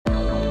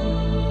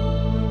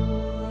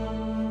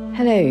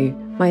Hello,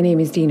 my name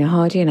is Dina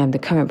Hardy and I'm the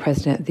current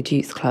president of the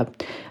Dukes Club.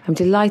 I'm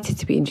delighted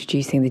to be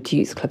introducing the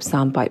Dukes Club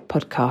Soundbite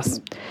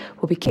podcast.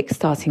 We'll be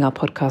kickstarting our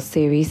podcast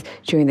series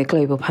during the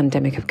global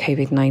pandemic of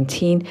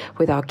COVID-19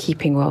 with our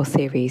Keeping Well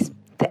series.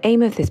 The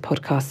aim of this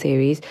podcast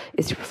series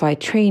is to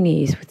provide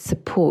trainees with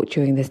support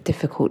during this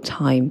difficult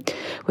time,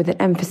 with an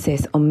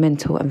emphasis on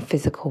mental and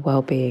physical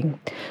well-being.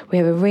 We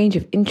have a range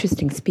of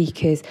interesting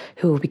speakers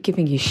who will be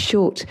giving you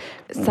short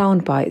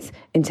sound bites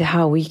into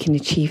how we can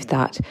achieve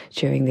that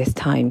during this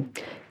time.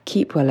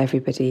 Keep well,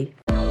 everybody.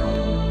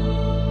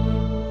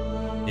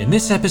 In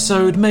this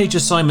episode, Major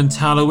Simon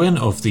Tallowin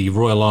of the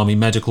Royal Army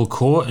Medical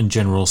Corps and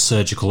General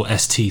Surgical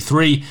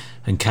ST3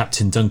 and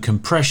Captain Duncan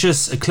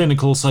Precious, a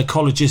clinical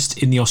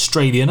psychologist in the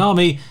Australian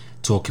Army,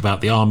 talk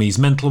about the Army's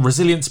Mental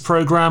Resilience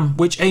Programme,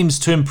 which aims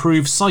to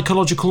improve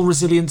psychological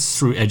resilience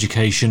through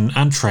education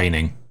and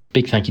training.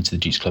 Big thank you to the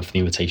Dukes Club for the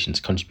invitation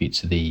to contribute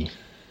to the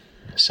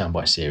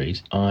Soundbite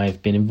series.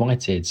 I've been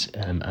invited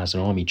as an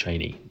Army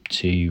trainee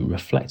to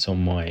reflect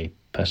on my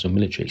personal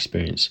military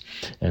experience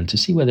and to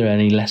see whether there are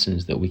any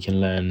lessons that we can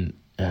learn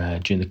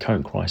during the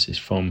current crisis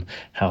from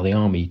how the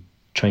Army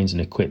trains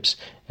and equips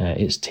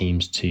its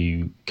teams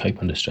to cope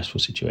under stressful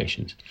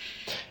situations.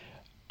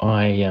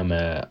 I am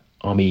an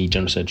Army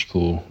General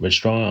Surgical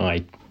Registrar.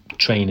 I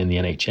train in the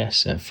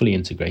NHS, fully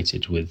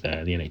integrated with the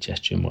NHS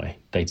during my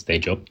day-to-day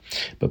job.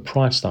 But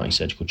prior to starting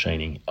surgical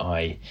training,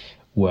 I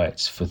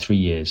worked for 3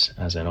 years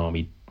as an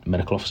Army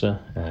medical officer,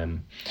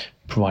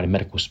 providing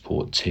medical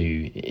support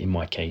to, in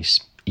my case,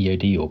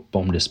 EOD or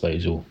bomb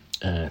disposal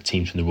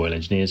teams from the Royal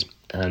Engineers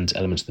and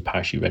elements of the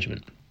Parachute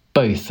Regiment.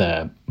 Both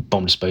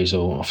bomb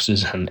disposal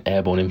officers and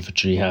airborne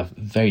infantry have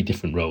very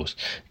different roles,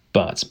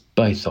 but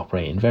both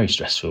operate in very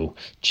stressful,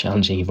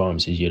 challenging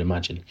environments, as you'd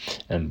imagine,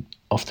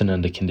 often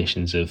under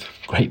conditions of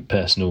great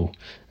personal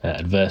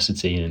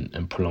adversity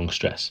and prolonged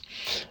stress.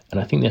 And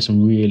I think there's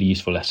some really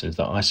useful lessons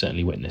that I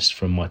certainly witnessed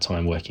from my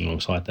time working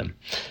alongside them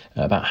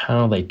about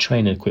how they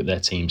train and equip their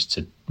teams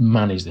to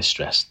manage this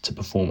stress, to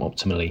perform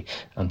optimally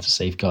and to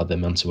safeguard their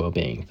mental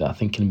well-being, that I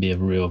think can be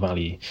of real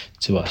value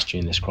to us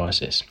during this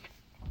crisis.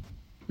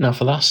 Now,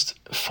 for the last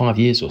 5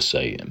 years or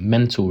so,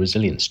 mental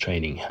resilience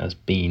training has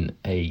been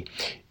a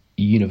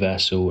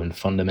universal and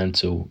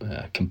fundamental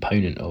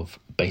component of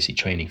basic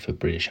training for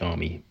British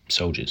Army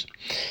soldiers.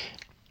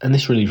 And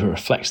this really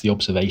reflects the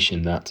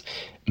observation that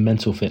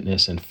mental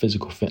fitness and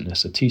physical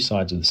fitness are two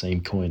sides of the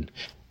same coin,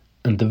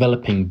 and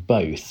developing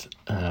both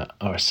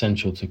are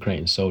essential to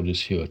creating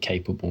soldiers who are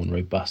capable and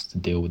robust to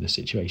deal with the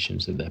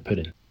situations that they're put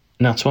in.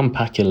 Now, to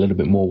unpack it a little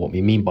bit more, what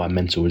we mean by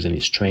mental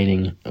resilience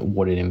training,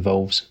 what it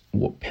involves,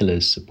 what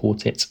pillars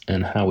support it,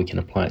 and how we can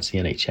apply it to the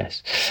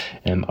NHS.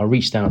 I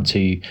reached out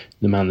to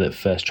the man that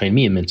first trained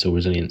me in mental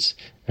resilience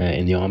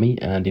in the Army,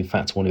 and in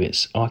fact one of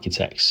its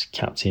architects,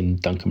 Captain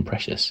Duncan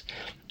Precious.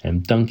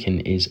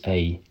 Duncan is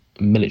a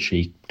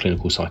military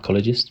clinical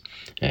psychologist.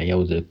 He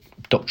holds a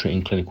doctorate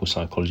in clinical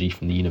psychology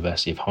from the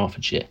University of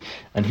Hertfordshire,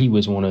 and he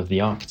was one of the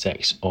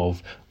architects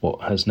of what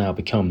has now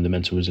become the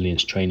mental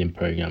resilience training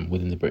programme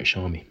within the British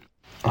Army.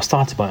 I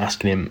started by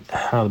asking him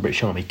how the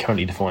British Army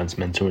currently defines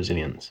mental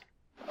resilience.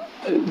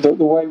 The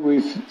way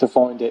we've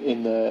defined it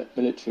in the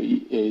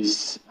military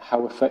is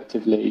how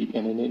effectively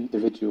an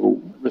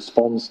individual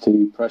responds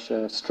to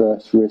pressure,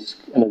 stress, risk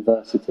and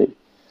adversity.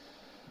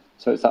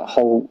 So it's that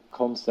whole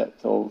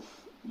concept of,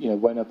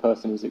 when a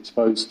person is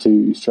exposed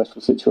to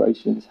stressful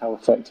situations, how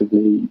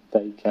effectively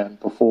they can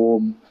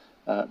perform,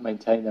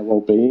 maintain their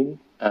well-being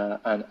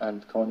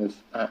and kind of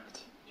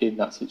act in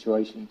that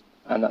situation.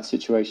 And that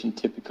situation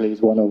typically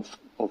is one of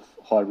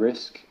high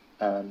risk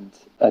and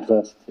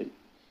adversity.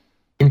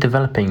 In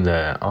developing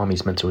the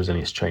Army's mental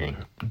resilience training,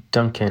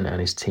 Duncan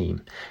and his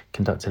team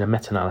conducted a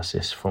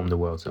meta-analysis from the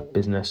worlds of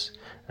business,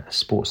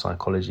 sports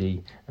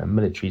psychology and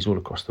militaries all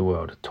across the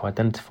world to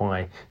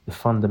identify the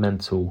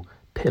fundamental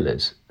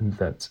pillars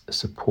that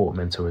support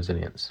mental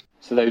resilience.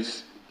 So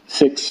those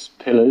 6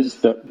 pillars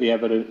that the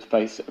evidence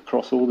base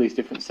across all these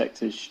different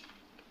sectors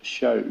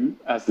show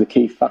as the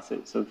key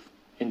facets of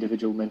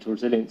individual mental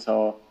resilience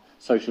are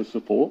social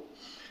support.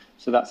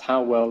 So that's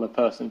how well a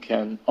person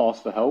can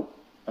ask for help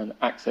and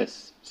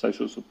access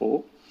social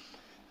support,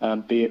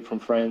 be it from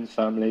friends,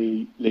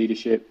 family,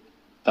 leadership.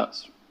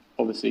 That's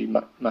obviously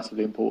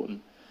massively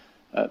important.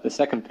 The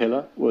second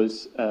pillar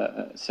was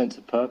a sense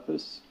of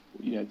purpose,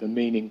 the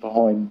meaning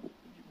behind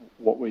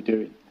what we're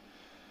doing.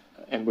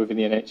 And within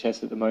the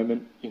NHS at the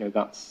moment,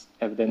 that's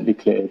evidently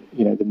clear,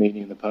 the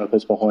meaning and the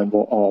purpose behind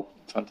what our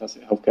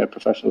fantastic healthcare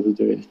professionals are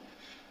doing.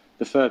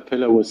 The third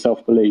pillar was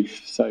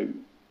self-belief. So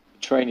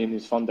training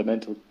is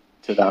fundamental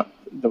to that.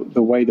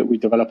 The way that we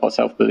develop our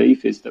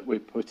self-belief is that we're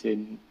put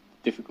in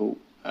difficult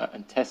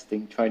and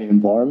testing training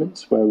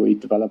environments where we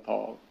develop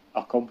our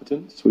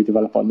competence, we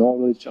develop our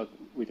knowledge,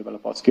 we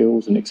develop our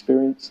skills and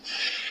experience,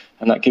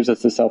 and that gives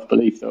us the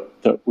self-belief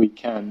that we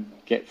can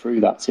get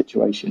through that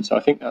situation. So I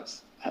think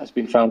has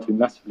been found to be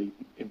massively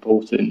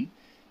important.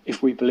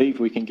 If we believe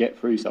we can get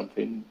through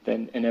something,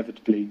 then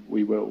inevitably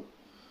we will.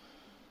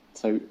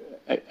 So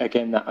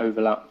again, that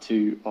overlap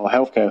to our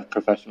healthcare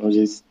professionals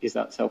is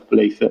that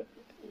self-belief that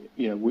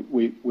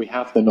we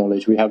have the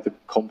knowledge, we have the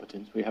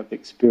competence, we have the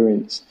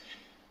experience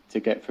to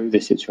get through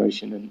this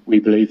situation, and we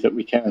believe that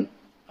we can.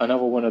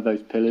 Another one of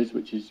those pillars,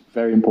 which is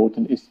very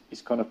important,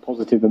 is kind of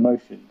positive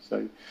emotion.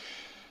 So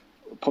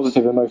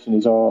positive emotion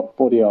is our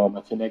body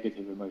armour to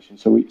negative emotion.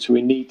 So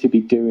we need to be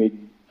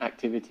doing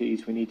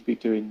activities, we need to be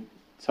doing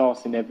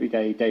tasks in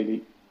everyday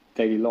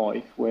daily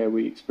life where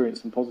we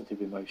experience some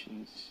positive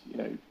emotions,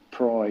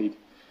 pride,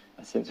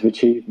 a sense of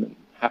achievement,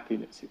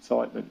 happiness,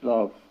 excitement,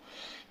 love.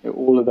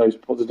 All of those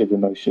positive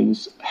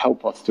emotions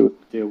help us to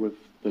deal with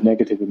the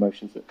negative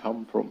emotions that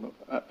come from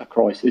a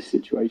crisis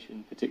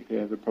situation,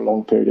 particularly over a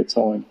prolonged period of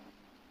time.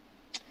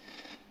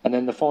 And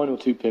then the final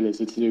two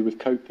pillars are to do with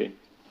coping.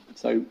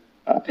 So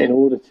in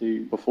order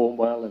to perform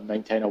well and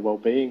maintain our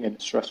well-being in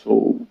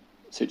stressful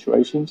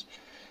situations,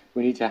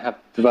 we need to have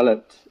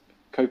developed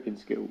coping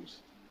skills.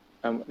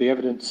 And the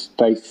evidence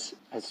base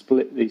has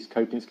split these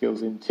coping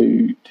skills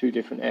into two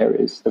different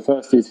areas. The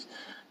first is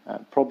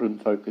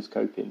problem-focused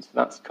coping. So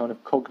that's kind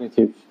of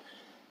cognitive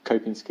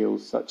coping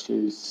skills such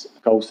as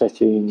goal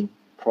setting,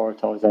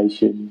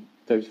 prioritization,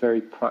 those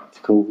very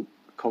practical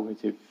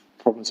cognitive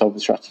problem-solving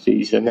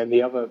strategies. And then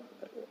the other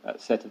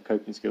set of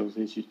coping skills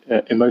is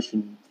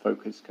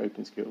emotion-focused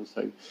coping skills.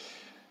 So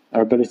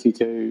our ability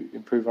to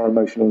improve our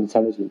emotional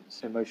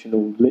intelligence,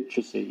 emotional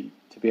literacy,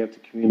 to be able to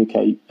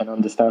communicate and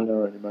understand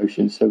our own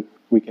emotions so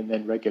we can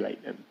then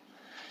regulate them.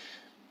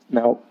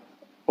 Now,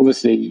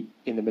 obviously,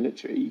 in the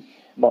military,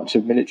 much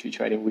of military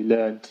training, we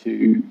learn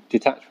to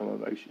detach from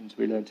emotions,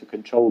 we learn to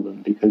control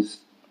them, because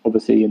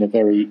obviously in a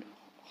very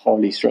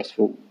highly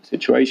stressful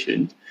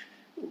situation,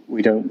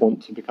 we don't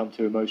want to become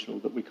too emotional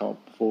that we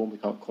can't perform, we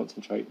can't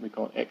concentrate, and we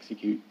can't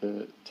execute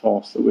the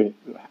tasks that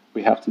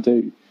we have to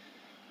do.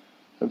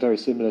 And very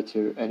similar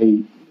to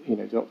any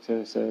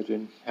doctor,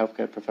 surgeon,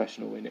 healthcare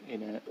professional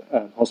in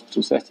a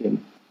hospital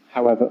setting.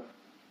 However,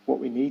 what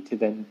we need to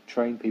then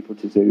train people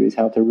to do is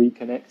how to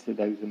reconnect to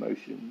those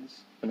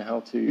emotions and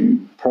how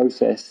to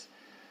process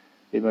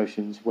the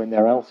emotions when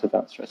they're out of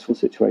that stressful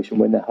situation,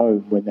 when they're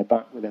home, when they're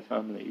back with their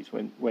families,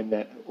 when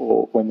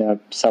they're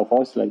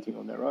self-isolating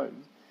on their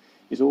own.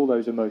 Is all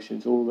those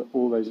emotions,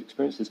 all those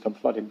experiences come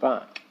flooding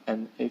back.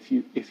 And if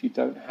you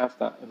don't have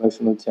that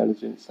emotional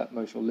intelligence, that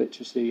emotional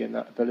literacy, and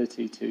that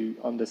ability to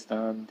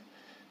understand,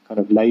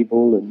 kind of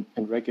label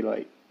and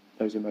regulate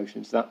those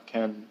emotions, that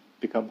can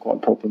become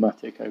quite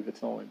problematic over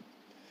time.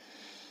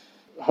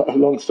 A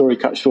long story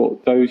cut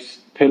short, those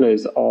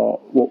pillars are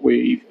what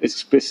we've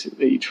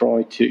explicitly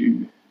tried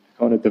to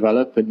kind of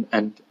develop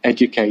and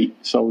educate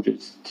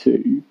soldiers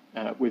to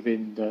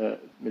within the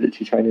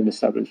military training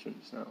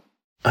establishments now.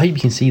 I hope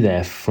you can see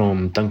there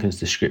from Duncan's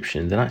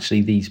description that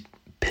actually these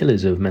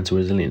pillars of mental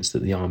resilience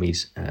that the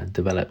Army's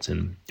developed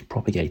and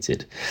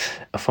propagated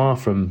are far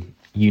from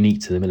unique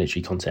to the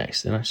military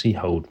context and actually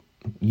hold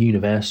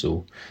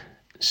universal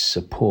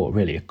support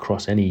really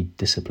across any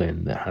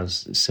discipline that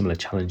has similar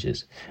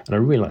challenges. And I'd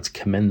really like to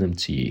commend them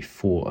to you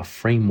for a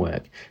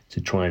framework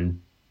to try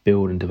and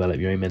build and develop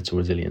your own mental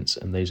resilience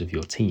and those of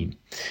your team.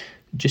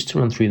 Just to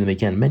run through them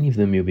again, many of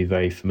them you'll be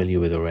very familiar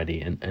with already,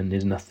 and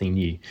there's nothing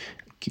new.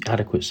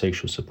 Adequate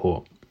social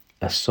support,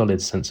 a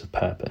solid sense of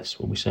purpose.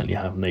 Well, we certainly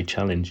have no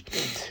challenge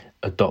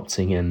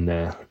adopting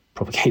and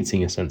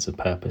propagating a sense of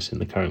purpose in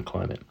the current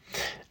climate.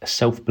 A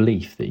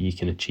self-belief that you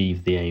can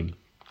achieve the aim,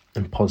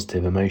 and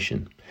positive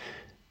emotion.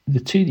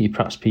 The two that you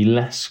perhaps be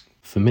less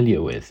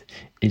familiar with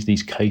is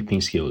these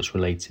coping skills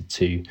related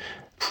to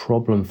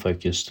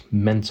problem-focused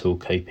mental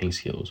coping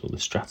skills, or the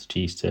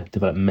strategies to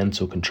develop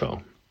mental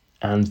control,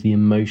 and the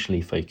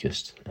emotionally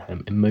focused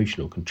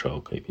emotional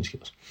control coping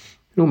skills.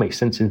 It all makes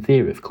sense in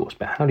theory, of course,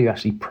 but how do you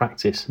actually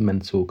practice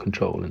mental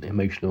control and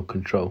emotional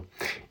control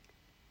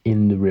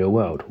in the real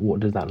world? What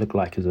does that look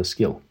like as a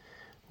skill?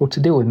 Well, to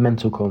deal with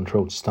mental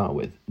control to start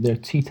with, there are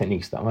two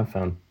techniques that I've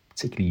found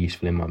particularly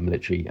useful in my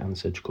military and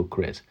surgical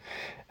careers,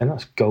 and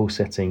that's goal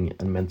setting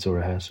and mental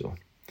rehearsal.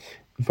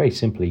 Very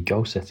simply,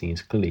 goal setting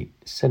is clearly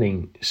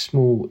setting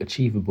small,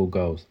 achievable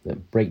goals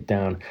that break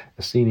down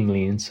a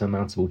seemingly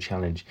insurmountable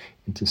challenge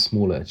into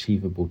smaller,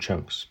 achievable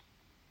chunks.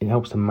 It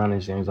helps to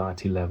manage the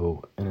anxiety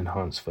level and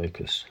enhance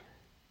focus.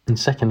 And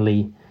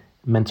secondly,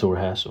 mental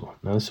rehearsal.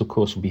 Now, this, of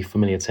course, will be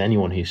familiar to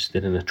anyone who's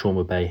stood in a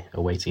trauma bay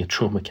awaiting a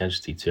trauma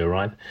casualty to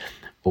arrive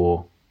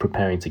or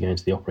preparing to go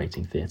into the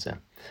operating theatre.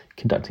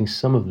 Conducting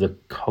some of the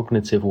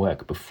cognitive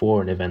work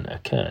before an event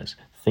occurs,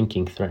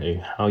 thinking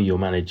through how you'll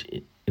manage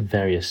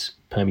various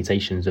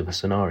permutations of a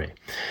scenario,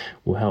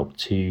 will help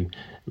to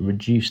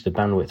reduce the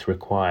bandwidth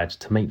required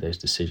to make those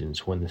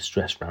decisions when the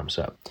stress ramps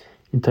up.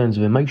 In terms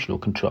of emotional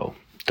control,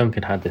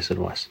 Duncan had this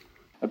advice.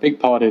 A big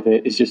part of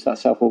it is just that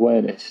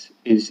self-awareness,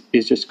 is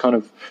just kind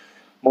of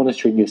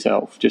monitoring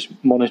yourself, just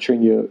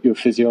monitoring your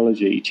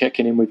physiology,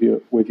 checking in with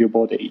your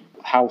body.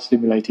 How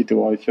stimulated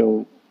do I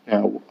feel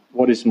now?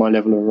 What is my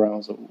level of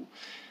arousal?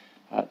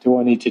 Do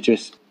I need to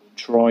just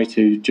try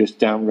to just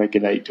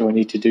down-regulate? Do I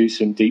need to do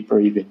some deep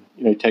breathing?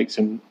 Take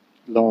some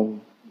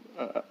long,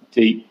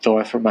 deep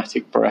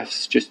diaphragmatic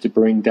breaths just to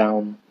bring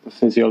down the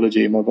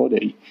physiology in my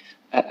body.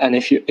 And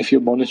if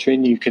you're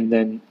monitoring, you can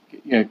then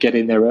get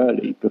in there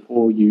early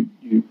before you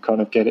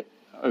kind of get it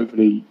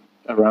overly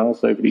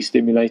aroused, overly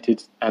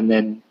stimulated, and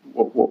then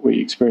what we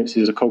experience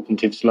is a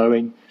cognitive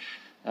slowing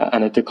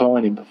and a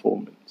decline in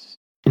performance.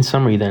 In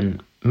summary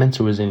then,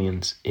 mental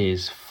resilience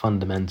is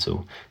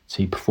fundamental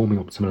to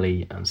performing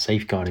optimally and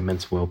safeguarding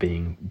mental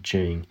well-being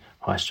during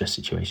high-stress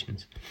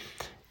situations.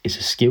 It's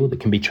a skill that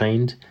can be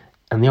trained,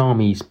 and the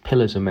Army's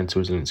pillars of mental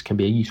resilience can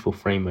be a useful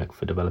framework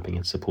for developing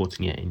and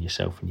supporting it in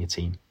yourself and your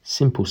team.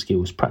 Simple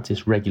skills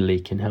practiced regularly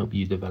can help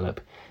you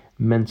develop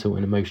mental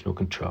and emotional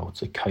control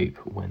to cope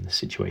when the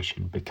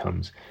situation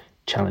becomes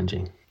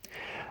challenging.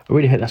 I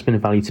really hope that's been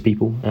of value to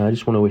people. I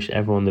just want to wish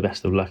everyone the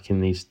best of luck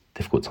in these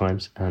difficult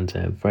times, and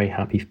very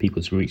happy for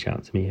people to reach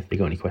out to me if they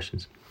got any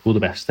questions. All the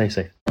best. Stay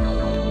safe.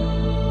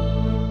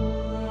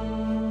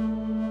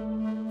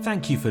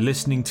 Thank you for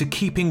listening to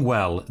Keeping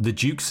Well, the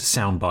Dukes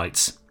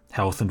Soundbites,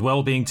 health and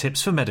wellbeing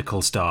tips for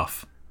medical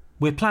staff.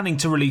 We're planning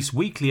to release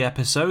weekly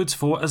episodes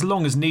for as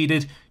long as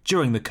needed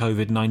during the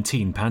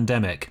COVID-19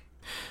 pandemic.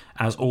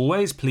 As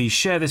always, please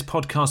share this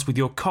podcast with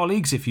your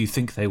colleagues if you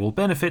think they will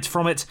benefit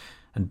from it,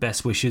 and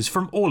best wishes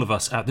from all of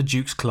us at the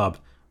Dukes Club,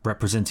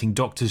 representing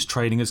doctors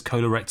training as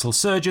colorectal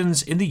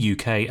surgeons in the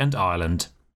UK and Ireland.